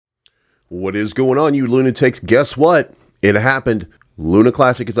What is going on, you lunatics? Guess what? It happened. Luna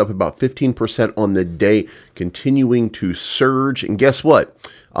Classic is up about 15% on the day, continuing to surge. And guess what?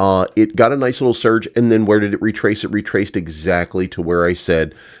 It got a nice little surge, and then where did it retrace? It retraced exactly to where I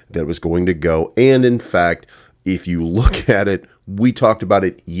said that it was going to go. And in fact, if you look at it, we talked about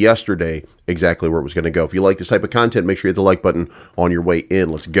it yesterday, exactly where it was going to go. If you like this type of content, make sure you hit the like button on your way in.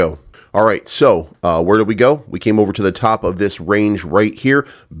 Let's go. All right, so where did we go? We came over to the top of this range right here,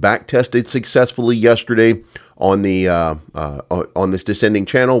 back tested successfully yesterday on the on this descending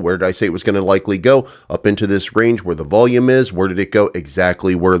channel. Where did I say it was going to likely go? Up into this range where the volume is. Where did it go?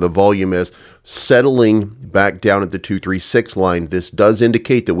 Exactly where the volume is, settling back down at the 236 line. This does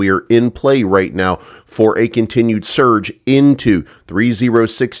indicate that we are in play right now for a continued surge into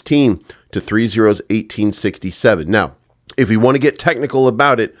 3016 to 301867. Now, if we want to get technical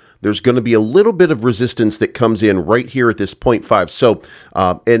about it, there's going to be a little bit of resistance that comes in right here at this 0.5. So,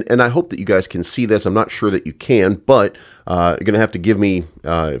 and I hope that you guys can see this. I'm not sure that you can, but you're going to have to give me,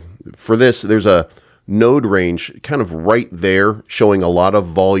 for this, there's a node range kind of right there showing a lot of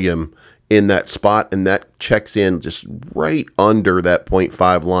volume in that spot, and that checks in just right under that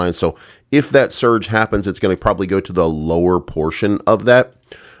 0.5 line. So if that surge happens, it's going to probably go to the lower portion of that.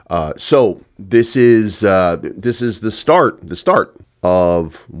 So this is the start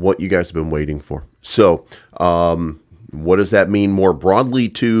of what you guys have been waiting for. So what does that mean more broadly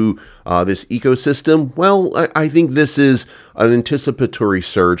to this ecosystem? Well, I think this is an anticipatory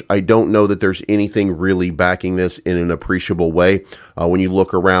surge. I don't know that there's anything really backing this in an appreciable way. When you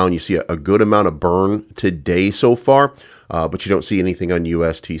look around, you see a good amount of burn today so far, but you don't see anything on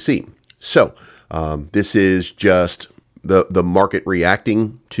USTC. So this is just the market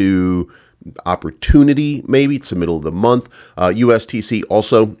reacting to opportunity. Maybe it's the middle of the month. USTC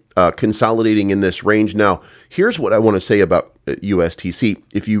also consolidating in this range. Now, here's what I want to say about USTC.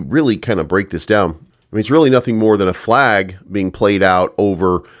 If you really kind of break this down, I mean, it's really nothing more than a flag being played out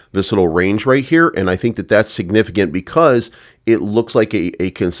over this little range right here. And I think that that's significant because it looks like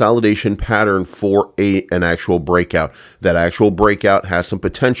a consolidation pattern for an actual breakout. That actual breakout has some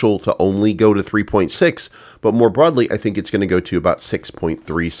potential to only go to 3.6, but more broadly, I think it's going to go to about 6.3,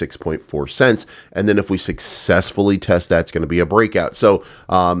 6.4 cents. And then if we successfully test that, it's going to be a breakout. So,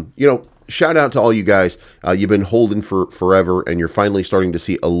 you know, shout out to all you guys. You've been holding for forever, and you're finally starting to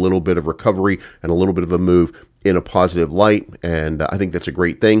see a little bit of recovery and a little bit of a move in a positive light. And I think that's a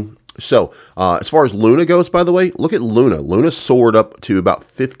great thing. So as far as Luna goes, by the way, look at Luna. Luna soared up to about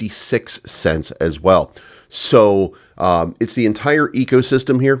 56 cents as well. So it's the entire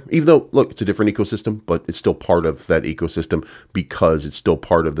ecosystem here, even though, look, it's a different ecosystem, but it's still part of that ecosystem because it's still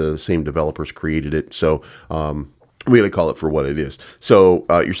part of the same developers created it. So we got to call it for what it is. So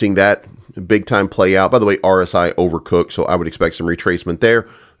you're seeing that big time play out. By the way, RSI overcooked, so I would expect some retracement there.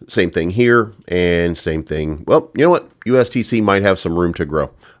 Same thing here, and same thing. Well, you know what? USTC might have some room to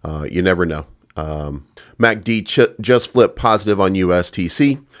grow. You never know. MACD just flipped positive on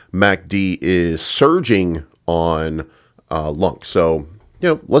USTC. MACD is surging on lunc. So, you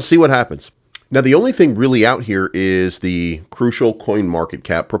know, let's see what happens. Now, the only thing really out here is the crucial coin market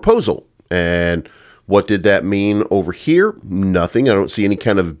cap proposal. And what did that mean over here? Nothing. I don't see any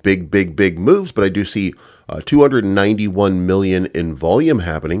kind of big moves, but I do see 291 million in volume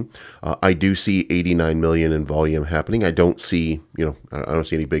happening. I do see 89 million in volume happening. I don't see, you know, I don't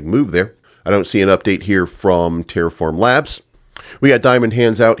see any big move there. I don't see an update here from Terraform Labs. We got Diamond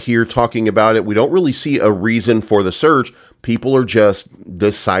Hands out here talking about it. We don't really see a reason for the surge. People are just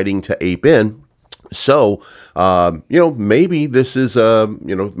deciding to ape in. So, you know, maybe this is,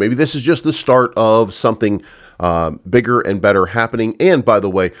 maybe this is just the start of something bigger and better happening. And by the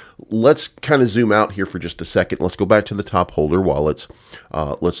way, let's kind of zoom out here for just a second. Let's go back to the top holder wallets.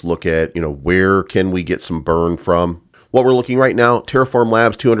 Let's look at, you know, where can we get some burn from? What we're looking right now, Terraform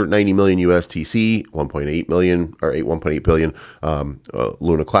Labs, 290 million USTC, 1.8 million or 1.8 billion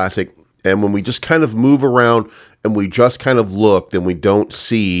Luna Classic. And when we just kind of move around and we just kind of look, then we don't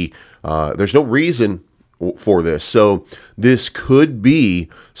see, there's no reason for this. So this could be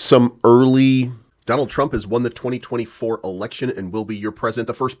some early. Donald Trump has won the 2024 election and will be your president,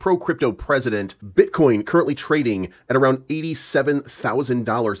 the first pro-crypto president. Bitcoin currently trading at around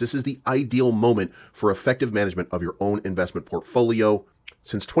 $87,000. This is the ideal moment for effective management of your own investment portfolio.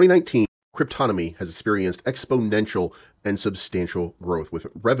 Since 2019, Cryptonomy has experienced exponential and substantial growth, with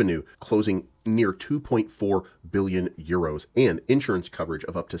revenue closing near 2.4 billion euros and insurance coverage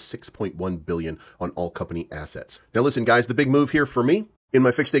of up to 6.1 billion on all company assets. Now listen, guys, the big move here for me, in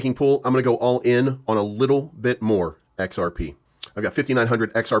my fixed staking pool, I'm going to go all in on a little bit more XRP. I've got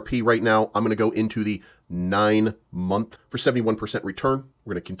 5,900 XRP right now. I'm going to go into the 9-month for 71% return.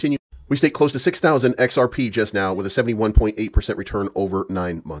 We're going to continue We staked close to 6,000 XRP just now with a 71.8% return over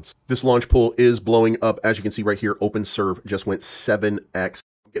 9 months. This launch pool is blowing up. As you can see right here, OpenServe just went 7x.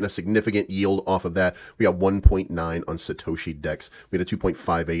 Getting a significant yield off of that. We got 1.9 on Satoshi Dex. We had a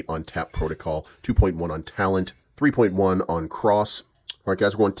 2.58 on Tap Protocol, 2.1 on Talent, 3.1 on Cross. All right,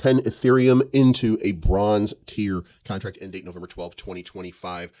 guys, we're going 10 Ethereum into a bronze tier contract end date November 12,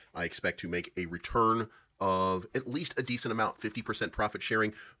 2025. I expect to make a return of at least a decent amount, 50% profit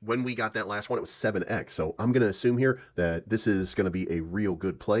sharing. When we got that last one, it was 7x. So I'm going to assume here that this is going to be a real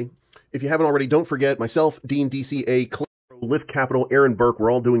good play. If you haven't already, don't forget myself, Dean DCA, Lift Capital, Aaron Burke, we're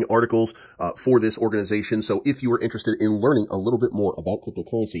all doing articles for this organization. So if you are interested in learning a little bit more about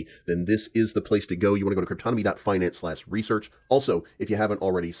cryptocurrency, then this is the place to go. You want to go to Cryptonomy.finance/research. Also, if you haven't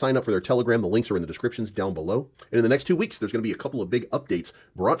already, sign up for their Telegram. The links are in the descriptions down below. And in the next 2 weeks, there's going to be a couple of big updates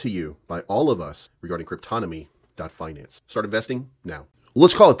brought to you by all of us regarding Cryptonomy.finance. Start investing now.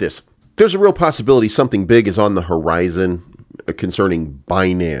 Let's call it this. There's a real possibility something big is on the horizon concerning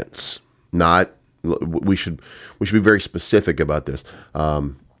Binance, not we should be very specific about this.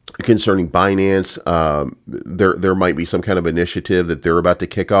 Concerning Binance, there might be some kind of initiative that they're about to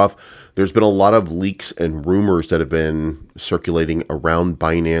kick off. There's been a lot of leaks and rumors that have been circulating around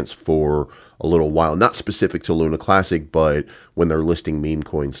Binance for a little while, not specific to Luna Classic, but when they're listing meme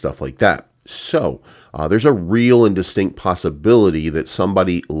coins, stuff like that. So there's a real and distinct possibility that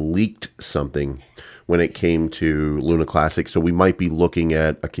somebody leaked something when it came to Luna Classic. So we might be looking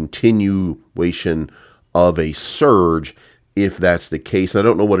at a continuation of a surge if that's the case. And I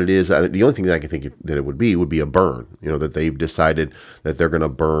don't know what it is. The only thing that I can think that it would be a burn. You know, that they've decided that they're going to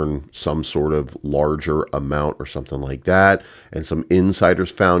burn some sort of larger amount or something like that. And some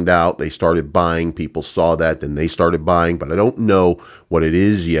insiders found out. They started buying. People saw that. Then they started buying. But I don't know what it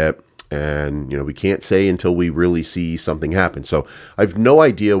is yet. And, you know, we can't say until we really see something happen. So I have no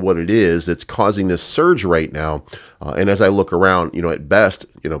idea what it is that's causing this surge right now. And as I look around, you know, at best,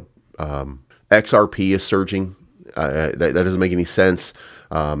 you know, XRP is surging. That doesn't make any sense.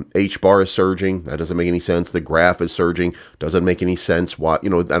 H-bar is surging. That doesn't make any sense. The graph is surging. Doesn't make any sense. What, you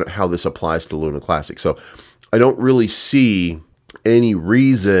know, how this applies to Luna Classic. So I don't really see any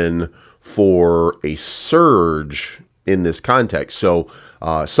reason for a surge in this context. So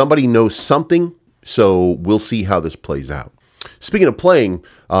somebody knows something, so we'll see how this plays out. Speaking of playing,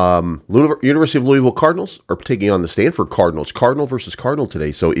 University of Louisville Cardinals are taking on the Stanford Cardinals. Cardinal versus Cardinal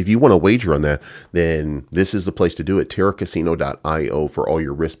today. So if you want to wager on that, then this is the place to do it. TerraCasino.io for all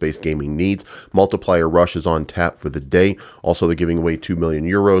your risk-based gaming needs. Multiplier Rush is on tap for the day. Also, they're giving away 2 million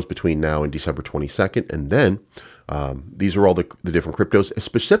euros between now and December 22nd. And then these are all the different cryptos,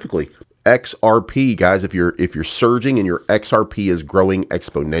 specifically XRP, guys. If you're surging and your XRP is growing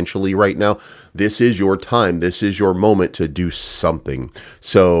exponentially right now, this is your time. This is your moment to do something.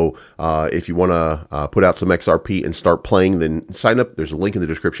 So if you want to put out some XRP and start playing, then sign up. There's a link in the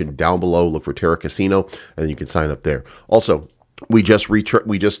description down below. Look for Terra Casino, and you can sign up there. Also, we just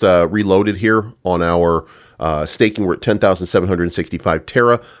reloaded here on our staking. We're at 10,765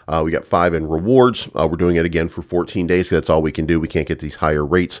 Terra. We got 5 in rewards. We're doing it again for 14 days. That's all we can do. We can't get these higher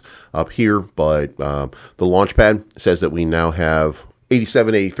rates up here, but the Launchpad says that we now have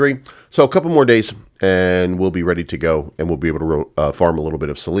 8783. So a couple more days and we'll be ready to go, and we'll be able to farm a little bit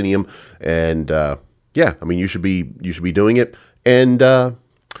of Selenium. And yeah, I mean, you should be doing it. And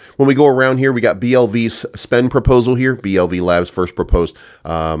when we go around here, we got BLV's spend proposal here. BLV Labs first proposed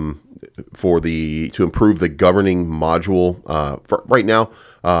to improve the governing module. For right now,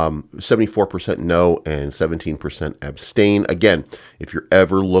 74% no and 17% abstain. Again, if you're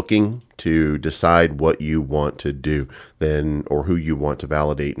ever looking to decide what you want to do, then, or who you want to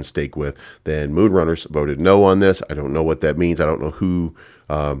validate and stake with, then Moonrunners voted no on this. I don't know what that means. I don't know who.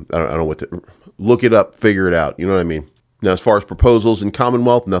 I don't know what to look it up, figure it out. You know what I mean? Now, as far as proposals in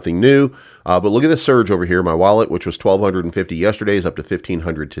Commonwealth, nothing new. But look at the surge over here. My wallet, which was 1,250 yesterday, is up to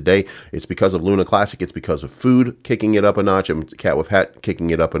 1,500 today. It's because of Luna Classic. It's because of food kicking it up a notch. And Cat with Hat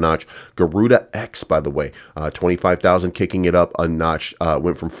kicking it up a notch. Garuda X, by the way, 25,000 kicking it up a notch.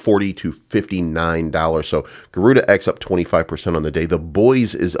 Went from $40 to $59. So Garuda X up 25% on the day. The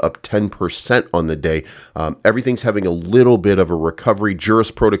Boys is up 10% on the day. Everything's having a little bit of a recovery. Juris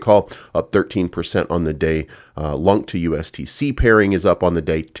Protocol up 13% on the day. Lunc to USTC pairing is up on the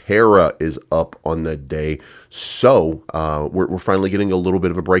day. Terra is up on the day. So we're finally getting a little bit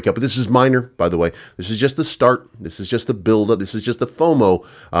of a breakup. But this is minor, by the way. This is just the start. This is just the build-up. This is just the FOMO.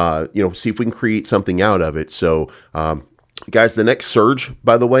 You know, see if we can create something out of it. So Guys, the next surge,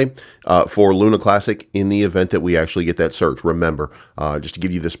 by the way, for Luna Classic, in the event that we actually get that surge, remember, just to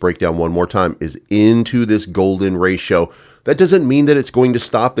give you this breakdown one more time, is into this golden ratio. That doesn't mean that it's going to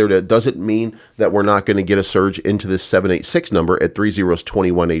stop there. That doesn't mean that we're not going to get a surge into this 786 number at 3 zeros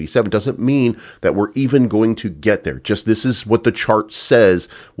 2187. Doesn't mean that we're even going to get there. Just this is what the chart says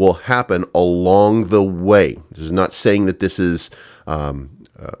will happen along the way. This is not saying that this is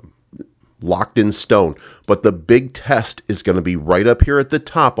locked in stone, but the big test is going to be right up here at the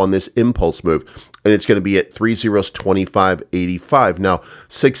top on this impulse move, and it's going to be at 3 zeros 2585. Now,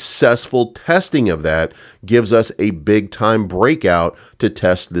 successful testing of that gives us a big time breakout to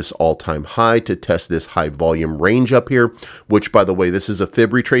test this all-time high, to test this high volume range up here, which, by the way, this is a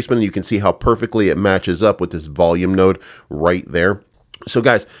fib retracement, and you can see how perfectly it matches up with this volume node right there. So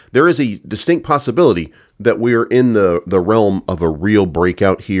guys, there is a distinct possibility that we are in the realm of a real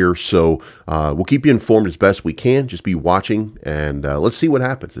breakout here. So we'll keep you informed as best we can. Just be watching, and let's see what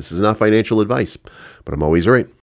happens. This is not financial advice, but I'm always right.